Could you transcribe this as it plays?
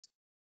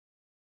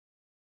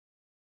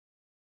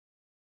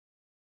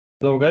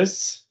Hello,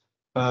 guys.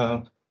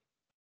 Uh,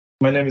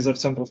 my name is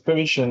Artsem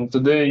Prashkovich, and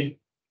today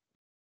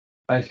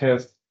I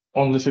have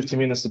only 50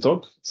 minutes to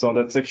talk. So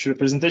that's actually a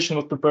presentation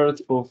was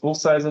prepared for full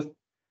size of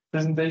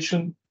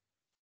presentation.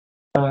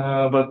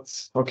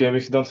 But okay, we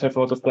don't have a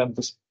lot of time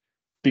to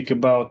speak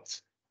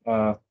about.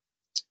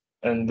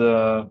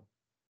 And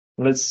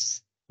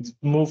let's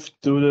move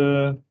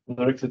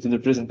directly to the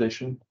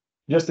presentation.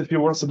 Just a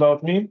few words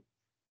about me.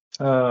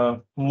 I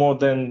have more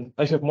than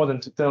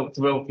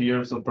 12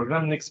 years of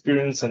programming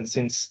experience, and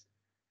since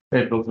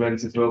April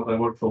 2012, I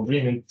work for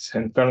Greenit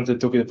and currently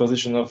took the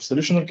position of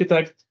solution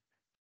architect.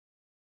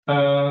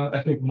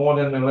 I have more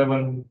than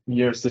 11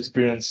 years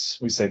experience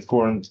with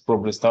Sitecore and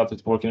probably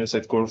started working with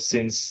Sitecore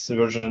since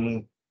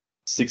version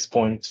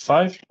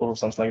 6.5 or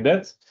something like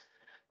that.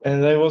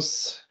 And I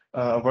was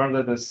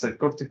awarded as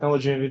Sitecore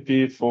Technology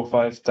MVP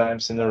 5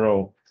 times in a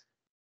row.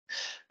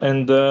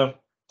 And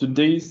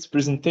today's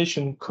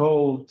presentation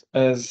called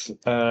as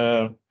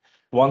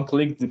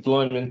one-click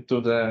deployment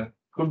to the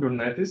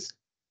Kubernetes.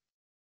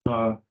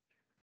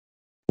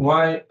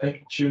 Why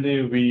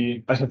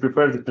actually I have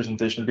prepared the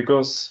presentation?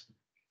 Because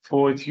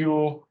for a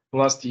few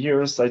last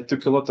years, I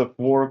took a lot of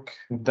work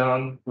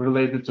done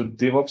related to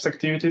DevOps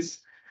activities,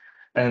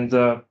 and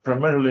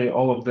primarily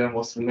all of them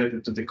was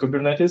related to the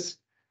Kubernetes.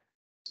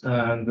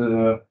 And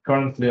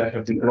currently I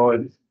have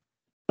deployed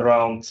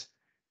around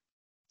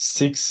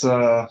 6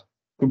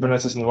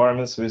 Kubernetes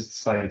environments with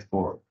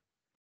Sitecore.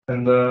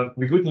 And the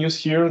good news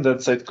here that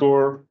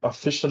Sitecore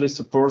officially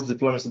supports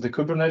deployments of the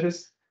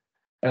Kubernetes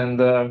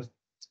and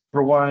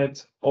provide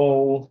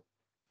all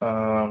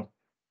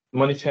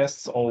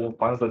manifests, all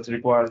files that are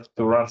required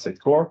to run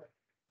Sitecore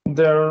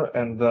there.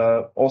 And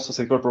also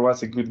Sitecore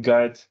provides a good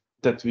guide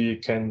that we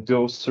can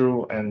go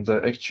through and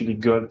actually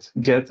get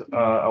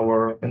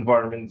our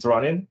environment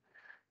running.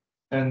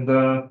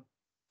 And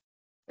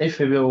if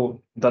we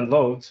will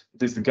download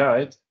this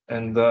guide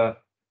and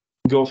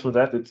go through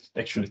that, it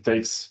actually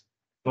takes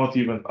not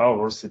even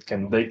hours. It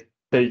can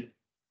take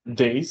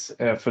days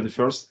for the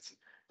first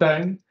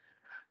time.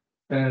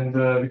 And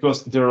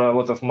because there are a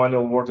lot of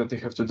manual work that you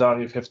have to do,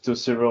 you have to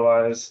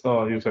serialize,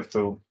 you have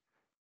to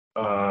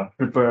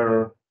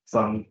prepare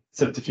some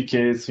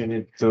certificates, you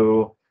need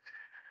to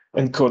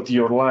encode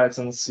your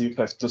license, you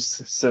have to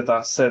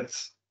set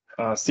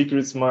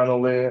secrets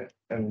manually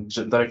and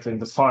directly in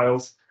the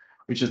files,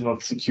 which is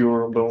not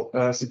secure, but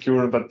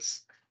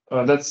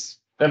that's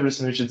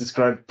everything which is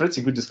described,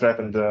 pretty good described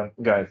in the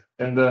guide.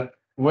 And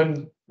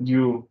when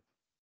you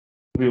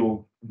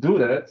will do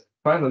that,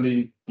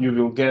 finally, you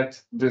will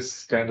get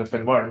this kind of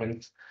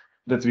environment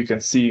that we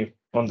can see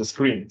on the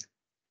screen.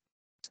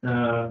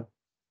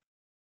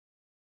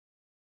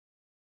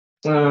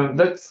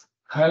 That's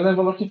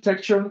high-level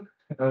architecture,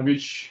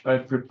 which I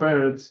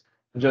prepared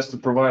just to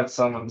provide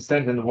some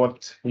understanding of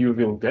what you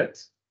will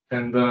get.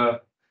 And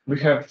we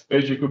have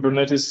Azure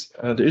Kubernetes.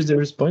 Is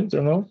there a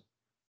pointer now?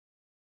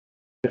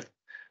 Yeah.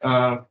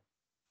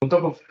 On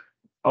top of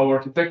our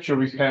architecture,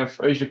 we have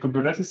Azure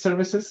Kubernetes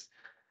services,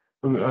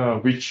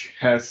 which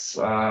has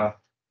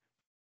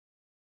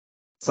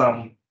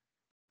some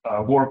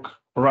work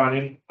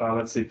running,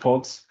 let's say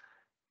pods.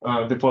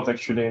 The pod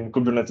actually in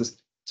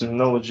Kubernetes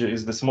terminology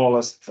is the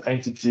smallest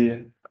entity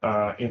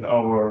in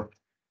our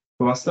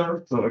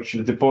cluster. So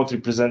actually the pod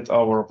represents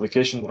our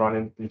application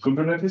running in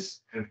Kubernetes,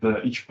 and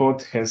each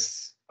pod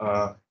has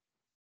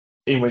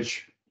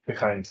image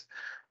behind.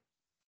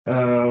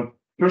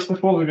 First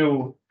of all, we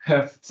will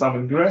have some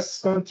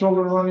ingress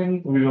controller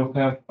running. We will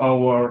have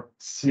our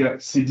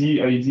CD,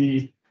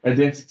 ID,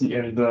 identity,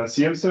 and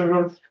CM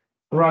server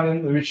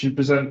running, which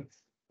represent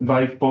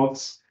by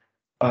pods.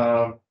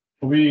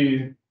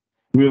 We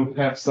will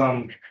have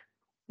some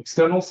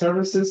external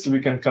services we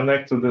can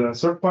connect to the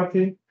third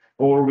party,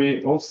 or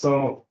we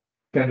also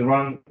can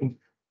run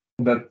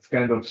that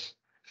kind of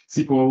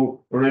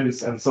SQL,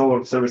 Redis, and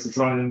Solr services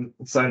running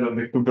inside of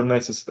the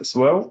Kubernetes as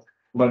well.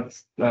 But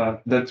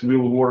that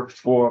will work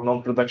for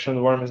non-production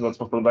environments, not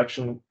for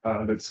production.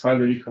 That's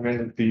highly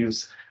recommended to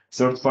use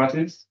third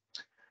parties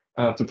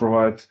to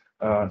provide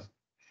high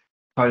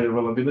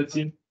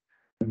availability.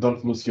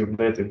 Don't lose your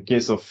data in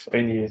case of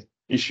any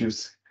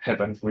issues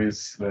happen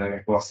with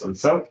the cluster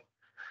itself.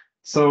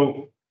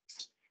 So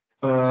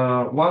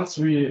once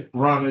we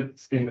run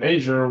it in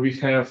Azure, we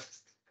have,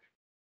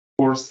 of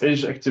course,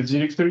 Azure Active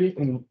Directory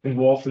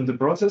involved in the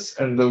process,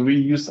 and we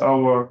use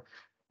our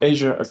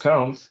Azure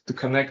account to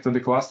connect to the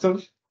cluster,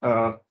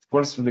 of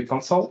course, with the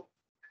console.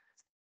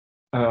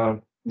 The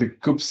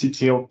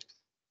kubectl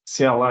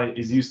CLI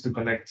is used to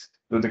connect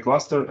to the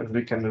cluster, and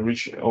we can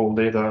reach all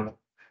data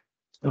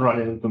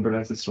running in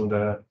Kubernetes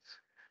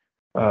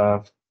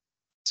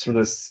through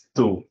this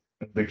tool.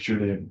 And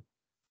actually,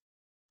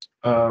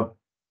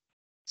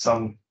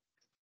 some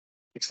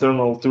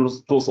external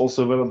tools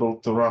also available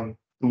to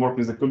work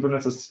with the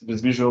Kubernetes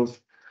with visual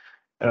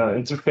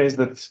interface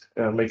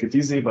that make it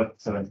easy, but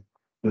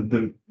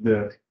the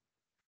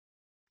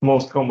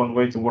most common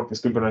way to work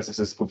with Kubernetes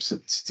is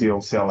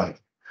kubectl CLI.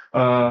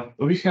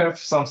 We have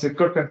some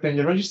Sitecore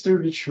container registry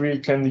which we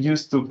can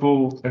use to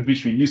pull and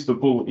which we use to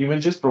pull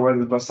images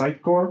provided by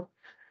Sitecore,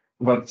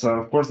 but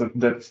of course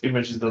that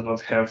images does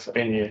not have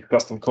any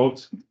custom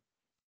code.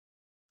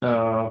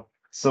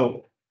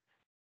 So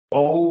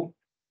all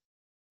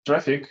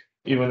traffic,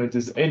 even it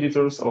is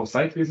editors or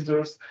site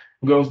visitors,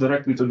 goes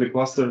directly to the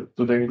cluster,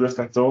 to the ingress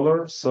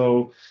controller.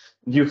 So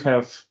you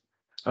have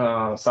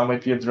some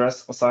IP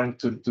address assigned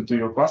to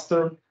your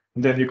cluster.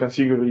 Then you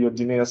configure your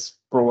DNS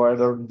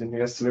provider,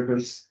 DNS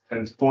records,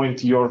 and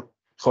point your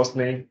host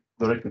name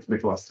directly to the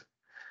cluster.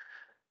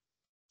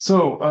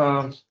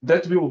 So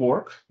that will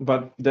work,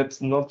 but that's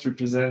not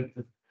represent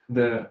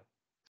the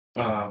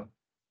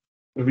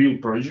real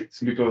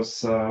project,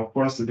 because of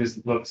course it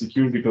is not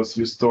secure, because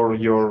you store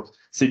your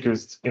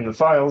secrets in the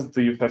files. So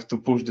you have to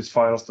push these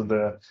files to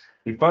the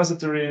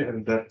repository,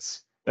 and that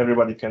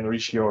everybody can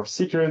reach your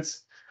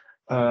secrets.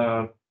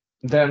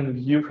 Then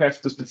you have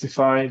to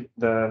specify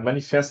the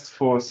manifest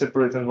for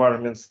separate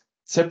environments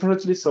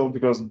separately. So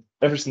because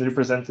everything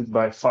represented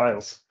by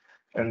files,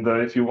 and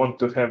if you want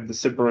to have the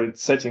separate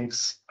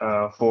settings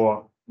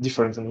for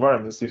different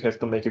environments, you have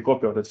to make a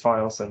copy of that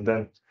files and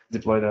then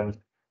deploy them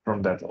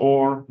from that.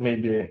 Or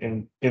maybe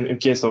in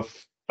case of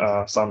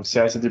some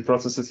CI/CD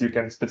processes, you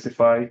can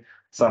specify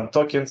some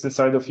tokens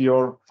inside of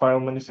your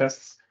file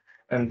manifests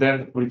and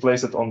then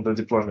replace it on the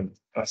deployment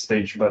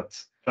stage.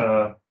 But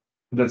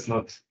that's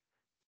not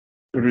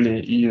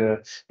really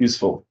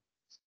useful.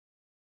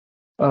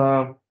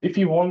 If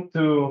you want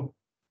to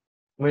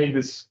make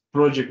this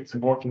project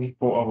working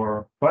for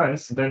our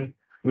clients, then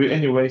we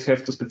anyway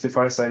have to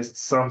specify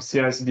some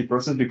CI/CD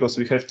process, because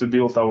we have to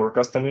build our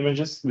custom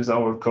images with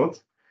our code.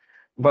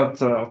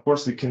 But of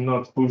course, we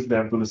cannot push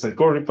them to the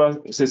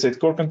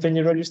Sitecore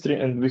container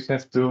registry, and we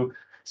have to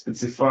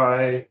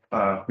specify,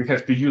 we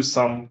have to use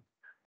some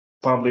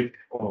public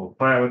or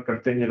private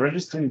container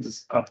registry.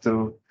 This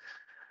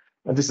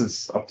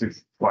is up to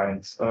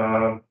clients.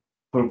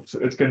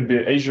 It can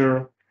be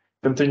Azure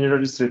container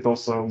registry. It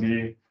also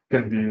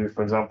can be,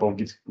 for example,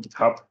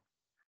 GitHub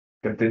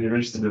container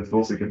registry. That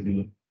also can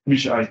be,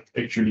 which I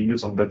actually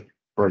use on that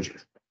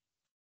project.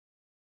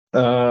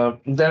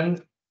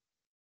 Then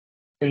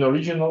in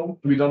original,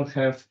 we don't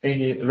have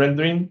any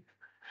rendering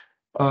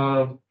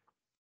and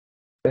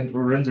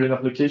rendering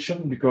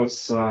application,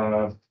 because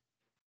the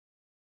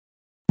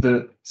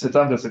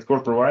setup that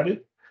Sitecore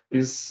provided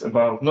is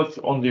not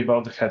only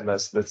about the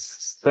headless. That's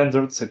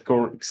standard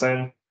Sitecore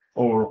XM,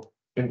 or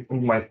in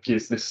my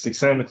case, this is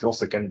XM. It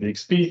also can be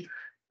XP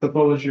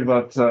topology,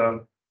 but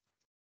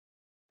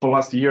for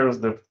last years,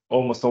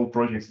 almost all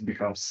projects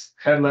becomes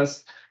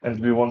headless, and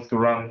we want to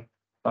run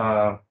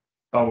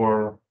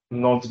our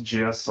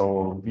Node.js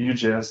or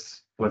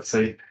Vue.js, let's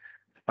say,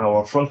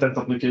 our front-end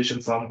application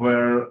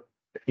somewhere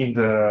in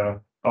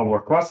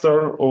our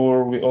cluster,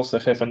 or we also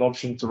have an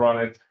option to run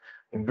it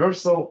in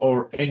Vercel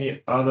or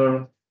any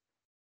other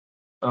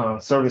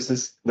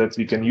services that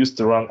we can use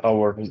to run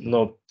our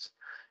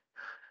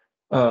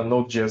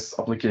Node.js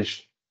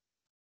application.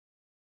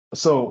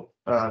 So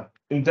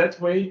in that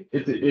way,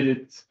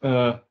 it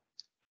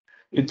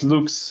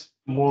looks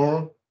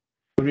more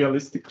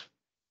realistic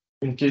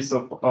in case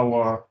of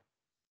our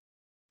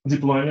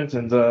deployment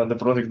and the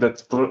product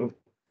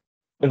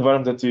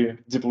environment that we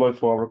deploy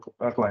for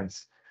our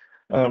clients.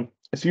 A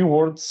few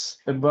words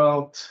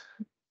about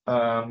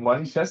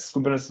manifest,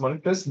 Kubernetes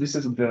manifest. This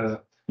is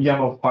the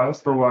YAML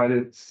files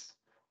provided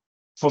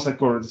for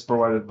Sitecore. It is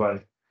provided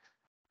by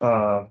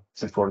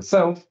Sitecore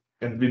itself,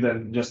 and we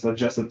then just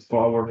adjust it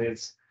for our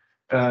needs.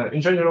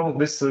 In general,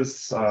 this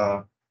is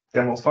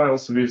YAML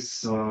files with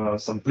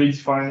some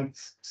predefined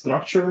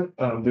structure.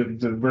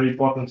 The very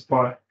important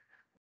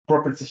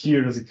property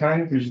here is a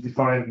kind, which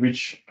defines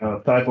which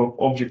type of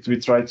object we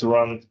try to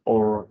run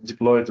or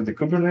deploy to the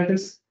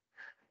Kubernetes.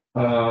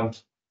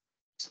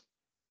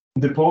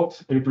 The pod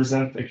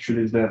represents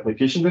actually the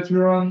application that we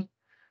run.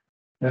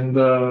 And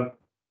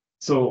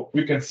so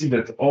we can see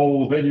that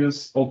all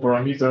values, all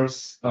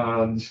parameters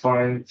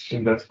defined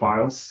in that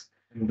files.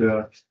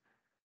 And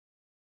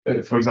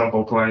for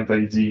example, client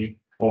ID,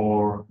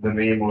 or the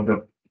name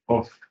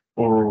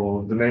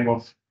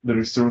of the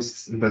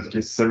resource, in that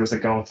case, service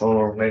account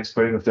or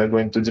namespace that they're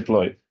going to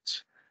deploy.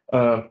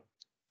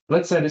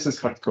 Let's say this is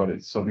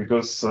hard-coded. So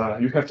because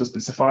you have to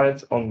specify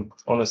it on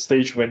a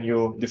stage when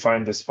you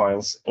define these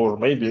files, or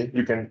maybe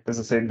you can, as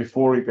I said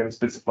before, you can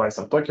specify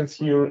some tokens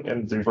here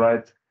and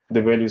rewrite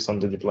the values on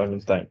the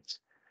deployment time.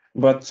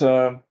 But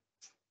for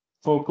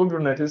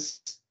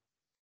Kubernetes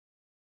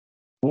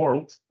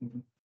world,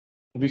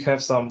 we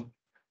have some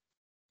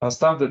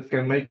stuff that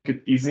can make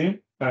it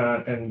easy,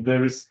 and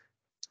there is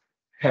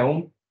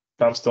Helm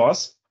comes to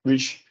us,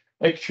 which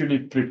actually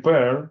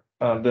prepare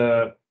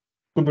the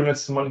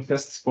Kubernetes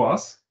manifests for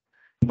us,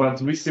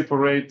 but we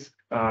separate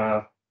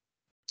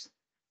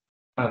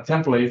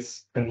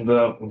templates and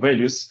the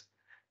values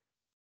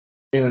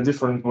in a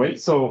different way.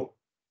 So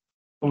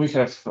we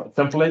have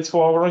templates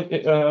for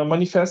our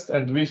manifest,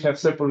 and we have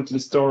separately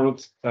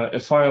stored a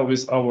file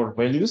with our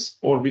values,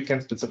 or we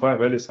can specify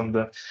values on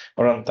the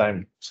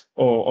runtime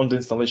or on the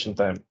installation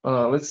time.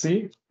 Let's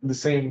see the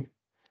same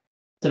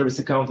service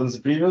account on the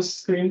previous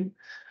screen.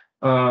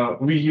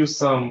 We use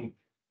some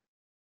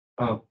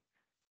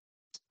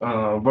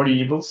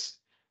variables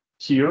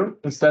here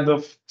instead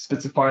of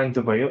specifying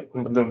the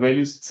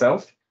values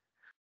itself.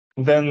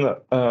 Then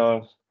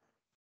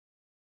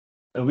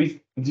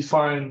we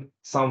define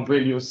some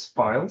values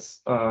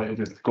files, it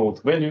is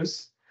called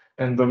values,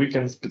 and we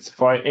can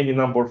specify any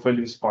number of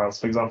values files.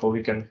 For example,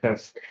 we can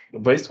have the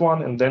base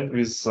one, and then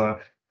with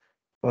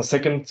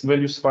second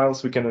values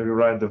files, we can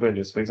rewrite the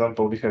values. For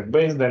example, we have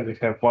base, then we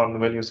have one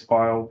values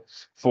file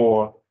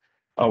for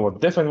our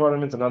dev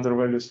environment, another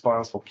values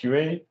files for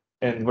QA,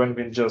 and when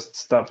we just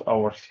stop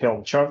our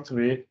Helm chart,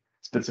 we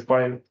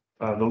specify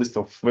the list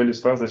of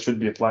values files that should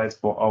be applied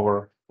for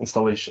our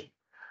installation.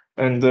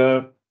 And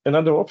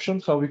another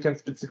option how we can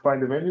specify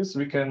the values,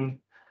 we can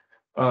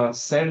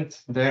send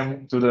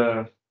them to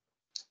the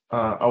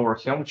our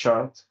Helm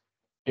chart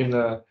in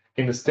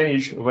a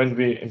stage when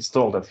we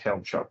install that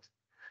Helm chart.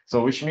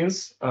 So which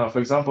means, for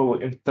example,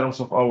 in terms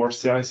of our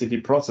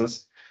CI/CD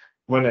process,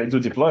 when I do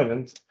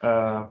deployment,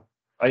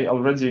 I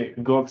already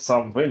got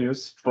some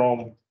values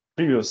from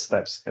previous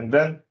steps, and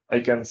then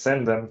I can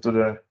send them to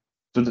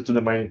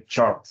the main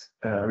chart,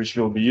 which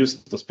will be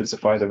used to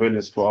specify the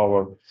values for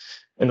our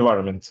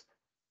environment.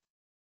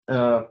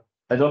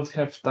 I don't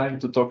have time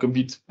to talk a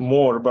bit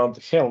more about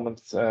the Helm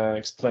and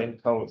explain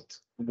how it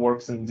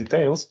works in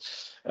details.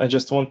 I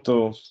just want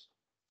to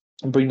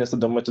bring us to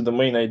the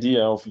main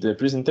idea of the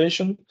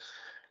presentation.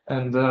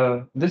 And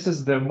this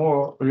is the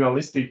more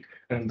realistic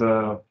and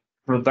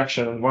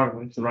production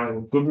environment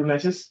running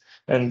Kubernetes.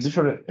 And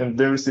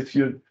there is a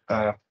few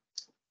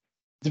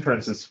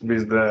differences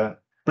with the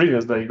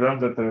previous diagram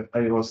that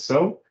I was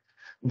saw.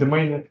 The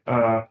main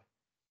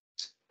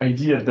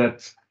idea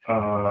that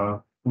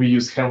we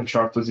use Helm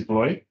chart to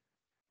deploy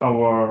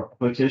our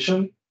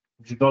application.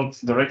 We don't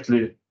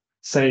directly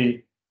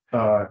say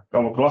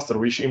our cluster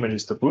which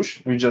images to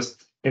push. We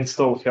just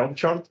install Helm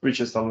chart,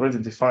 which is already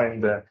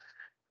defined the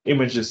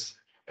images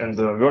and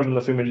the version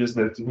of images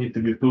that need to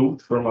be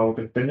pulled from our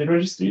container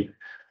registry.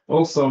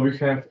 Also, we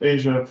have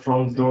Azure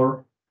front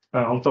door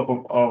on top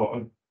of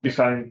our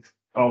behind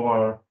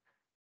our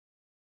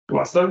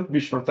cluster,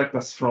 which protect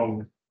us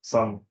from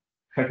some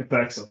hack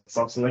attacks or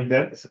something like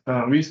that.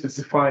 We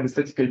specify the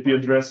static IP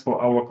address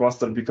for our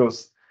cluster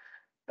because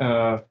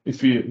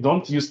if we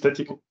don't use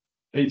static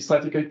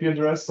IP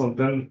address, so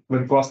then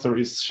when cluster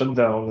is shut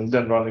down and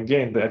then run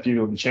again, the IP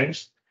will be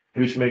changed,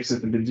 which makes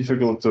it a bit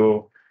difficult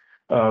to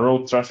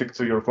route traffic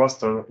to your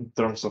cluster in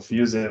terms of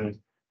using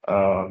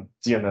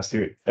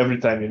DNS. Every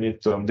time you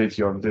need to update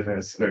your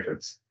DNS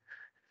records.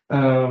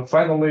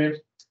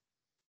 Finally,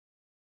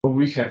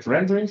 we have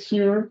rendering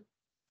here.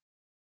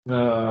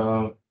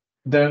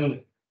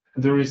 Then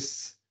there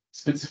is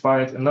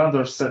specified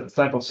another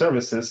type of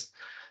services,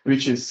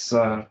 which is,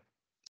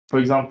 for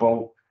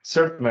example,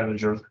 cert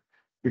manager.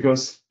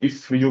 Because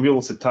if you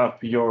will set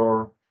up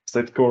your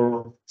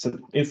Sitecore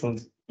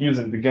instance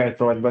using the guide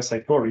provided by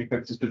Sitecore, you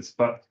have to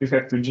specify, you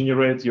have to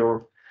generate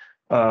your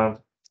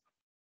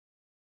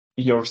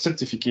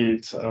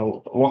certificate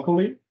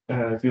locally.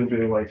 It will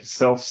be like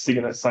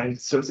self-signed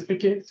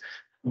certificate.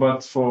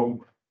 But for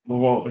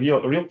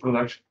real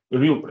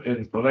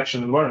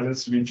production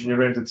environments, we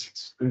generated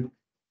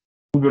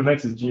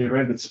Kubernetes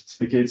generated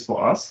certificates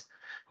for us.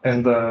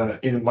 And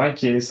in my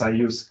case, I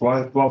use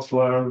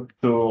Cloudflare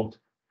to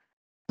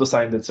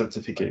sign that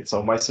certificate.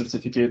 So my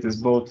certificate is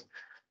both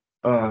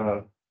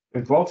in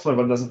Cloudflare,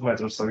 but doesn't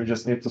matter. So you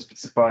just need to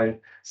specify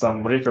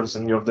some records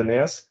in your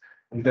DNS,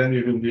 and then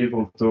you will be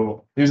able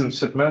to, using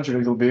Cert Manager,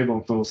 you will be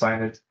able to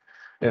sign it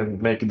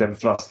and make them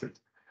trusted.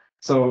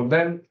 So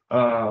then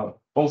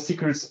all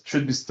secrets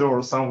should be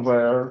stored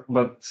somewhere,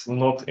 but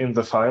not in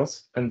the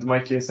files. And in my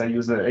case, I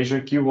use the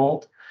Azure Key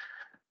Vault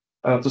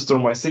to store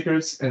my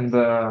secrets, and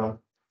the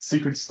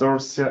secret store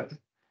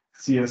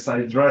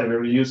CSI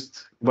driver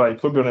used by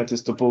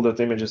Kubernetes to pull that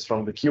images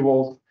from the Key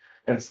Vault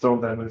and store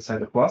them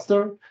inside the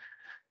cluster.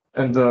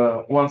 And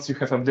once you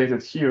have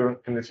updated here,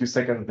 in a few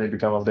seconds, they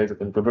become updated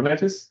in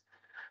Kubernetes.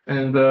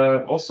 And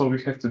also,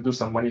 we have to do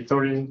some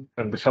monitoring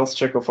and the health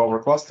check of our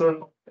cluster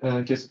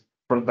in case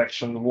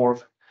production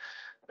work.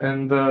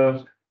 And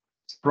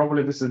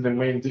probably this is the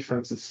main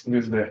differences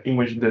with the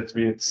image that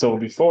we saw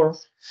before.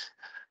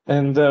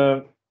 And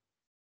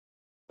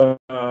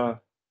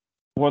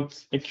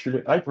what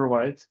actually I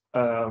provide,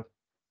 I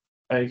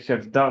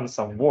have done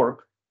some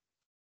work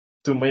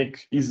to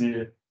make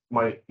easy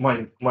my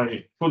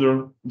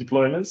further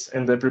deployments,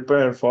 and I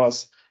prepare for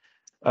us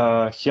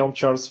Helm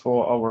charts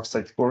for our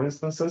Sitecore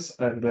instances,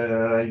 and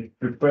I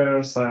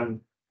prepare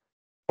some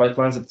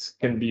pipelines that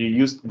can be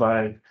used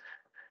by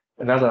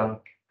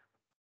another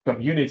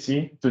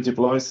community to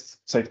deploy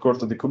Sitecore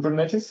to the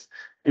Kubernetes.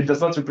 It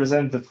does not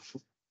represent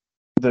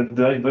the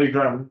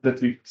diagram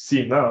that we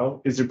see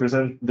now. Is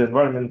represent the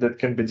environment that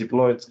can be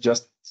deployed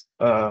just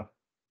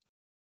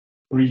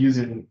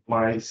reusing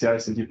my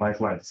CI/CD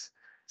pipelines.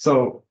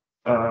 So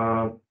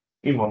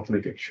in one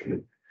click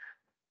actually.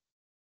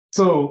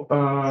 So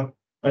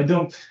I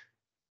don't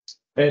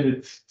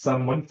edit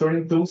some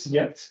monitoring tools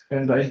yet,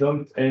 and I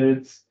don't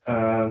edit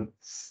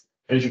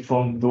Azure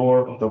Front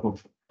Door on top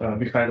of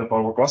behind of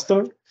our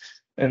cluster.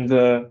 And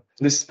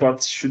this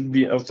part should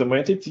be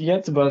automated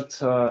yet,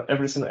 but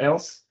everything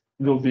else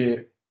will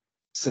be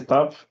set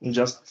up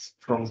just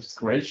from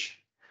scratch.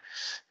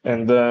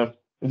 And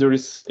there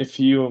is a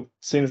few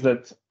things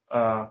that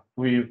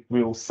we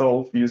will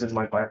solve using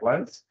my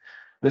pipelines.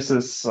 This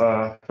is,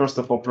 first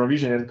of all,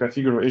 provision and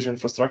configure Azure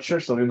infrastructure.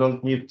 So you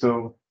don't need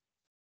to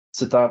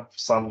set up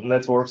some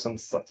networks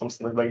and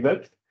something like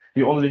that.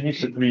 You only need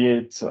to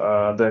create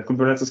the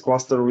Kubernetes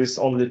cluster with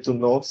only 2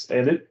 nodes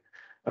added.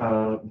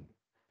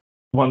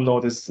 One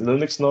node is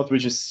Linux node,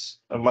 which is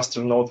a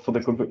master node for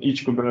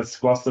each Kubernetes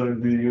cluster.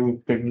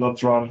 You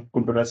cannot run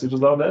Kubernetes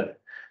without that.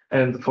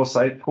 And for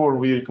Sitecore,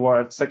 we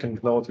required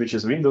second node, which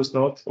is Windows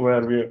node,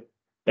 where we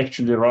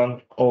actually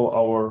run all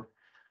our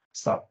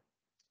stuff.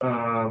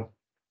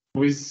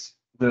 With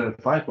the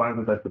pipeline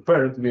that I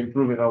prepared, we're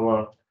improving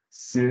our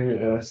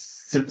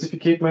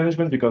certificate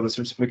management because the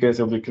certificates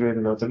will be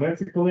created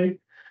automatically.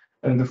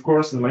 And of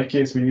course, in my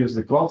case, we use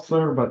the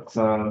Cloudflare, but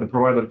the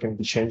provider can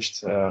be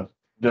changed.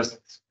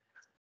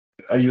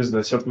 I use the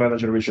Cert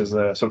Manager, which is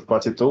a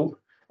third-party tool,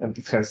 and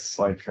it has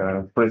like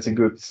pretty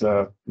good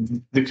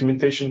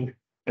documentation,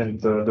 and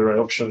there are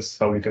options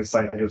how you can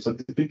sign your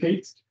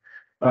certificates.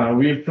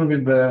 We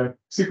improved the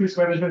secrets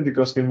management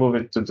because we moved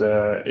it to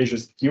the Azure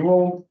Secure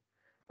Vault.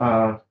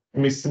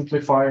 We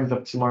simplify and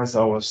optimize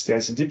our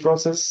CI/CD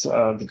process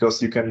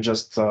because you can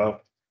just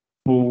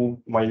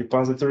pull my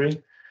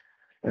repository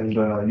and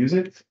use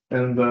it.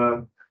 And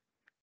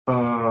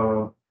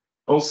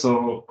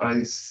also,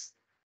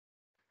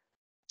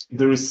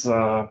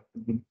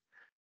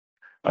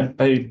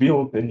 I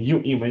built a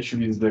new image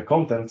with the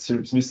content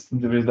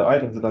with the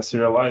items that are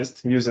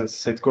serialized using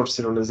Sitecore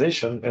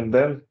serialization, and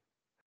then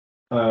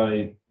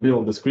I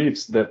build the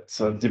scripts that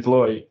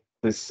deploy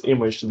this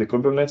image to the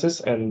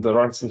Kubernetes and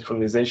run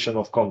synchronization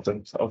of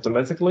content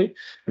automatically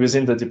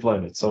within the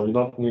deployment. So you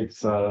don't need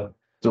to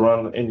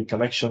run any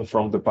connection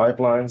from the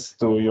pipelines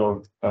to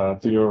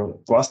your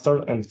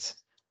cluster and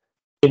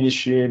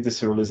initiate the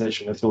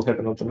serialization. It will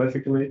happen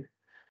automatically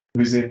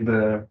within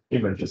the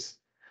images.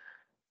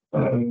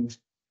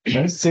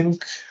 I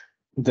think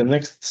the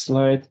next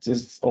slide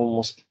is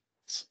almost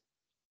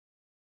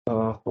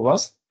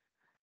last.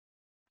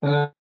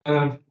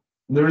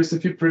 There is a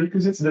few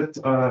prerequisites that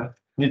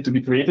need to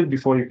be created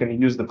before you can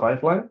use the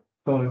pipeline.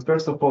 So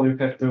first of all, you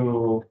have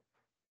to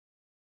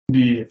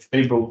be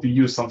able to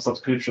use some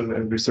subscription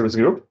and resource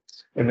group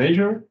in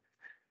Azure.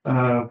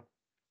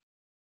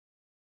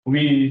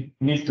 We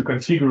need to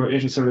configure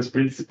Azure Service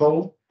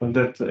Principal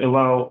that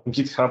allow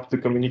GitHub to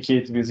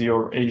communicate with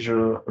your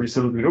Azure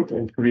resource group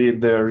and create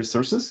their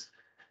resources.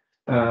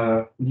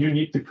 You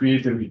need to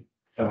create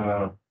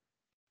a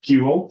key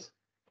vault.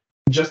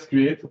 Just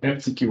create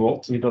empty key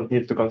vault. You don't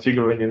need to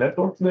configure any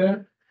network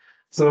there.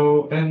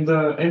 So, and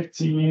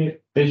empty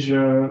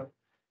Azure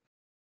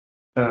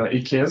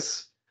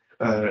AKS,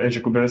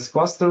 Azure Kubernetes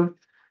cluster.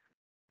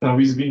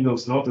 With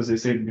Windows Node, as I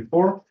said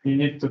before, you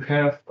need to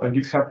have a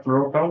GitHub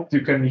Pro account.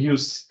 You can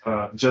use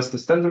just a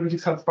standard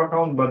GitHub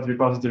account, but the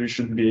repository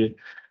should be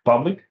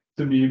public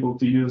to be able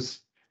to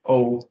use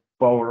all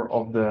power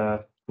of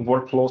the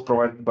workflows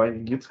provided by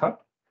GitHub.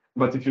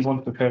 But if you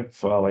want to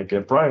have like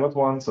a private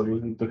one, so you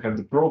need to have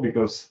the Pro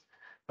because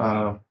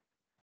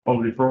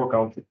only Pro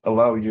account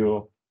allow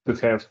you to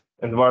have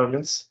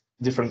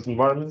different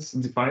environments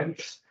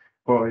defined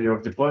for your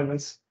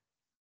deployments.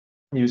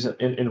 Use it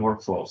in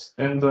workflows.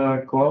 And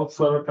the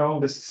Cloudflare account,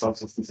 this is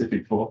something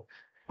specific for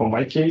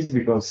my case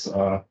because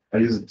I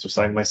use it to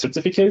sign my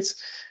certificates.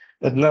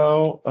 And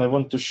now I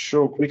want to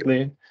show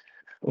quickly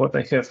what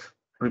I have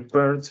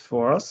prepared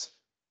for us.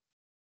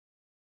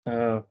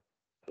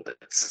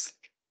 That's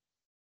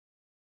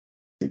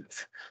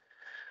it.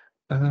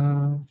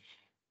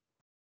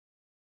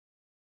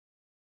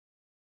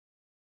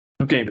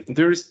 Okay,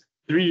 there is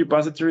 3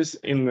 repositories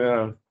in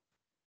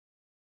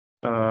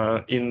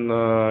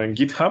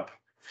GitHub.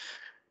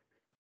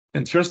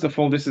 And first of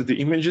all, this is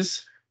the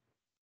images.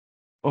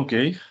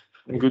 Okay,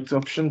 a good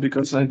option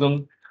because I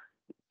don't.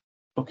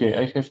 Okay,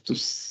 I have to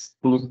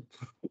look.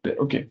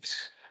 Okay,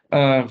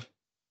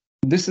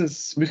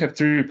 we have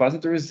 3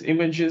 repositories: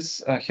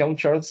 images, Helm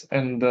charts,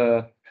 and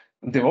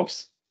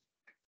DevOps.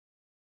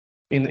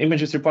 In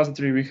images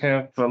repository, we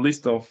have a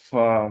list of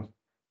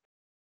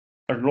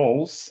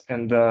roles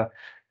and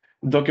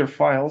Docker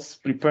files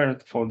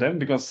prepared for them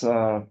because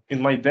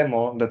in my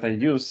demo that I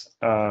use,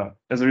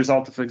 as a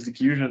result of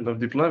execution of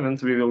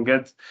deployment, we will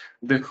get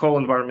the whole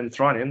environment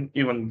running.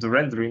 Even the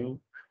rendering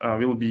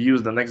will be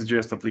used the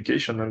Next.js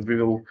application, and we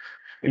will,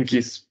 in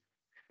case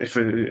if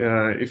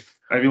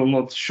I will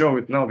not show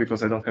it now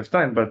because I don't have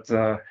time, but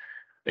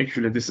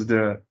actually this is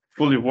the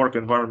fully work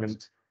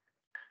environment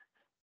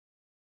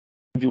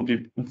will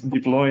be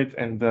deployed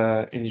and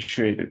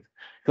initiated.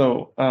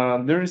 So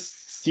there is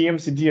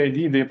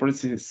CMCDID. They are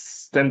pretty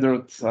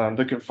standard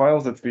Docker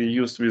files that we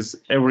use with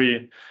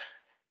every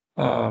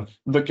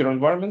Docker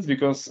environments,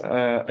 because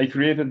I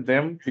created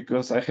them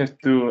because I have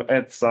to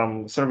add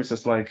some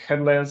services like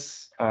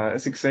headless,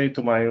 SXA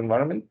to my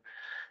environment.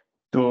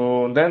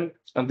 So then,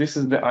 and this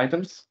is the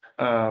items.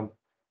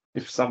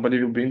 If somebody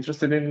will be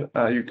interested in,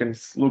 you can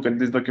look at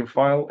this Docker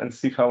file and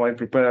see how I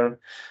prepare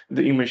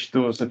the image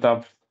to set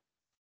up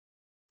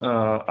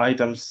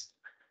items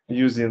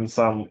using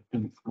some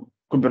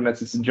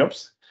Kubernetes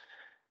jobs.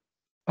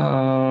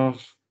 And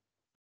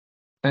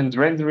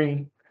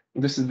rendering,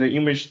 this is the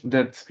image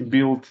that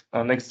built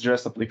a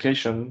Next.js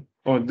application,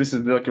 or this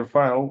is the Docker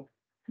file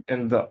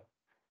and the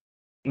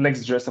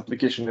Next.js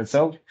application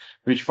itself,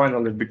 which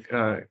finally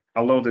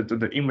allowed it to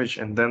the image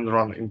and then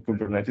run in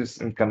Kubernetes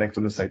and connect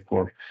to the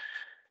Sitecore.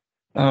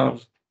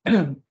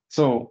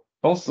 So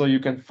also you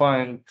can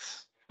find,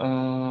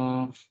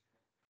 I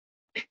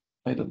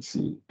don't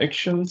see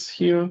actions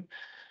here.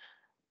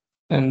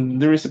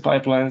 And there is a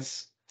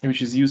pipelines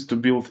which is used to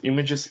build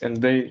images,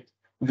 and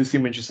these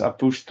images are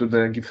pushed to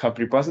the GitHub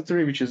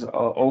repository, which is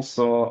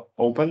also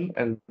open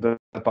and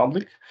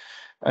public.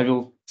 I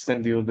will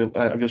send you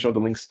I will show the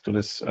links to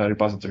this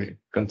repository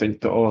to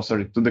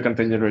the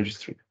container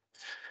registry.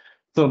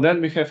 So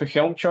then we have a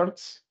Helm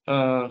charts.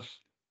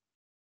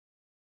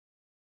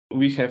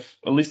 We have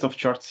a list of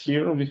charts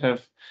here. We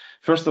have,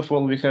 first of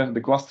all, we have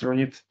the cluster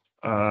init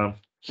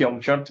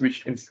Helm chart,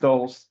 which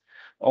installs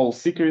all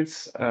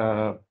secrets,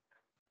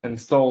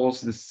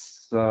 installs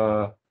this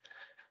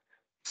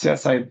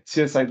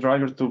CSI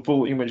driver to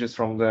pull images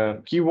from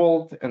the key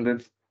vault, and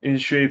then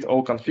initiate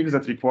all configs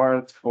that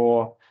required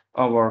for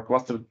our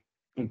cluster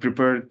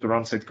prepared to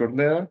run Sitecore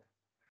there.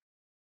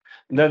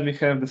 Then we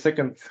have the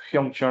second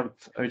Helm chart,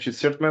 which is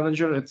Cert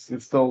Manager. It's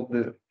installed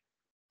the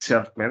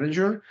Cert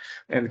Manager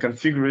and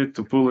configure it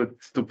to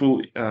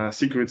pull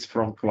secrets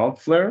from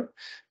Cloudflare.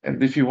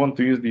 And if you want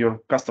to use your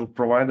custom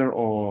provider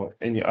or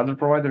any other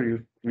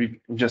provider, we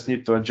just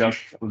need to adjust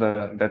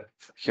that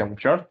Helm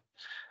chart.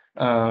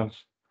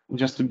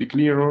 Just to be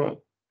clear,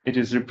 it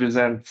is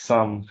represent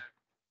some.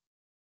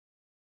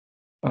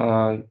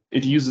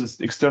 It uses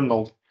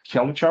external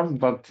Helm chart,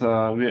 but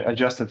we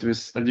adjusted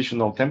with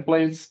additional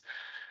templates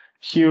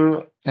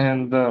here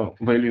and the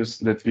values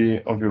that we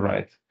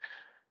override.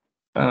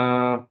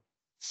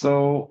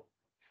 So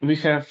we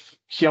have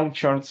Helm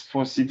charts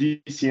for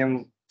CD,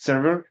 CM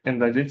server,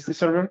 and identity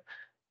server,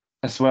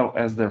 as well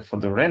as for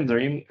the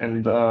rendering,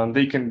 and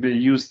they can be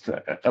used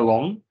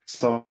alone.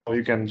 So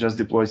you can just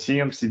deploy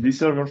CM, CD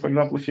server, for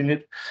example, if you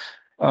need.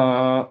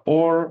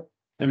 Or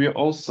we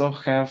also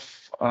have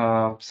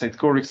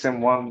Sitecore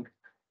XM1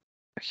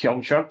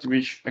 Helm chart,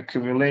 which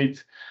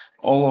accumulate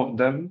all of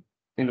them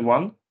in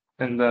one.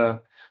 And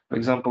for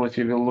example, if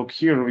you will look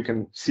here, we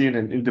can see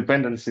the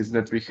dependencies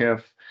that we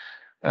have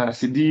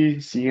CD,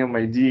 CM,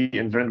 ID,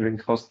 and rendering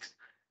host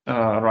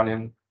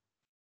running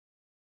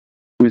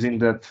within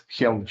that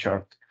Helm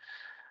chart.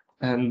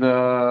 And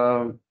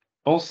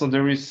also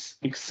there is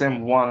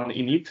XM1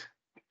 init,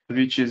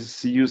 which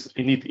is used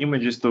init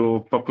images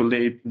to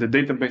populate the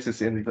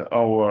databases in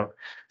our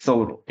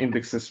Solr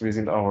indexes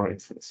within our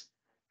instance.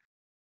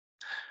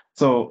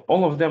 So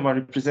all of them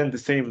represent the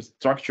same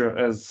structure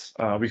as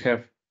we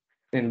have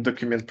in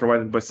document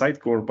provided by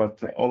Sitecore,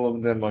 but all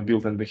of them are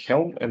built in the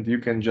Helm, and you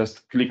can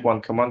just click one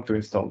command to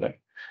install them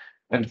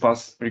and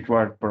pass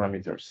required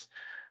parameters.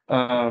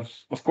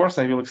 Of course,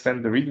 I will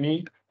extend the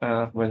README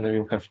when I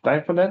will have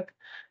time for that.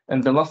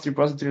 And the last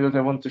repository that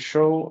I want to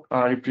show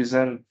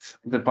represent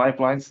the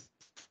pipelines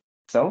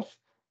itself.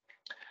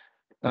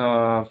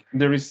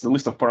 There is a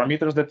list of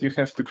parameters that you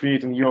have to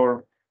create in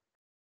your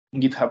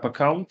GitHub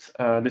account.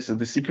 This is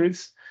the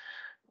secrets.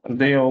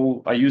 They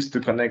all are used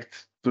to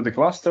connect to the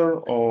cluster,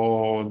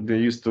 or they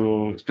used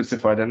to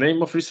specify the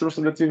name of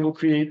resources that you will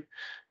create.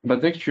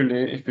 But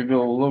actually, if we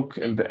will look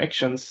at the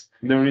actions,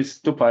 there is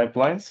two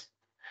pipelines,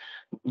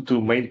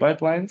 two main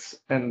pipelines.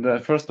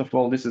 And first of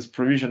all, this is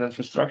provision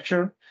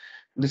infrastructure.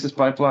 This is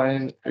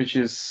pipeline which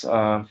is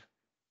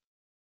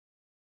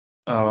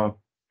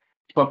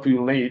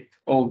populate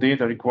all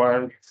data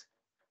required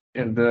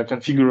and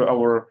configure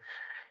our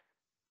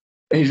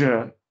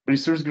Azure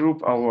resource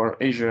group, our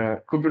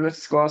Azure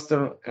Kubernetes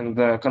cluster, and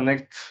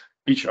connect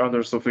each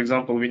other. So for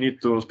example, we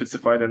need to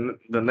specify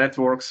the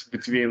networks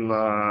between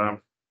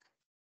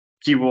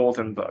Key Vault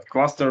and the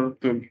cluster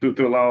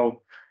to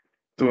allow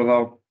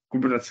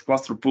Kubernetes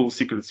cluster pull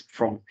secrets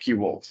from Key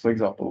Vault, for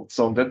example.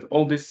 So that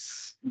all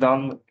this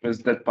done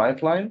with that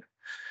pipeline.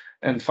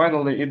 And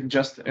finally, it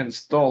just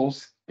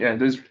installs,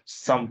 there's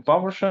some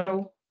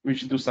PowerShell,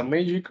 which do some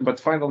magic, but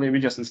finally we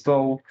just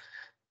install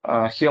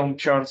Helm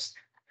charts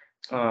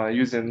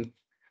using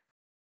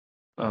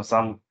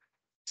some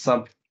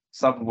sub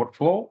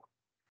workflow.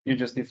 You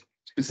just need to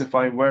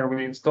specify where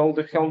we install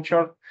the Helm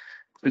chart,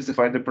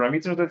 specify the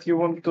parameter that you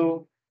want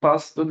to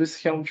pass to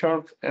this Helm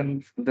chart,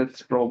 and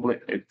that's probably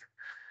it.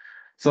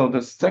 So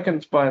the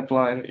second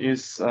pipeline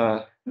is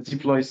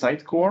deploy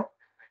Sitecore,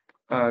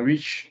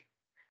 which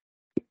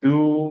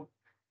do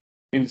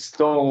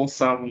install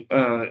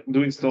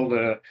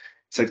the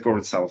Sitecore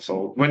itself.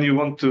 So when you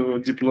want to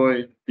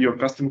deploy your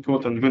custom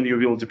code, and when you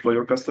will deploy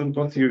your custom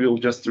code, you will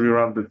just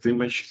rerun that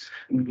image,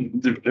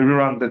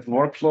 rerun that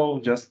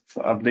workflow, just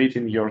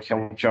updating your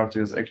Helm chart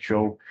with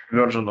actual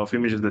version of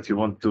images that you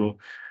want to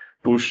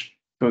push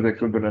to the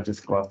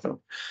Kubernetes cluster.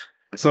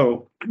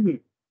 So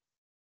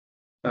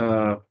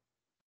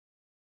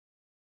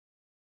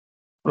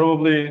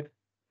probably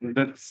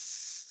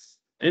that's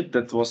it.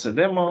 That was a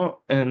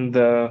demo, and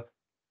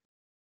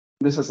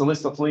this is a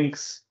list of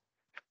links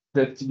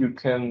that you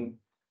can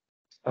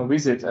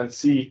visit and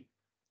see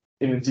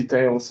in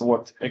details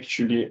what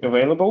actually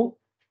available.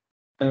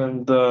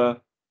 And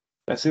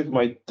I think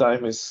my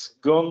time is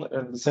gone,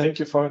 and thank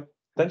you for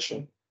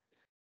attention.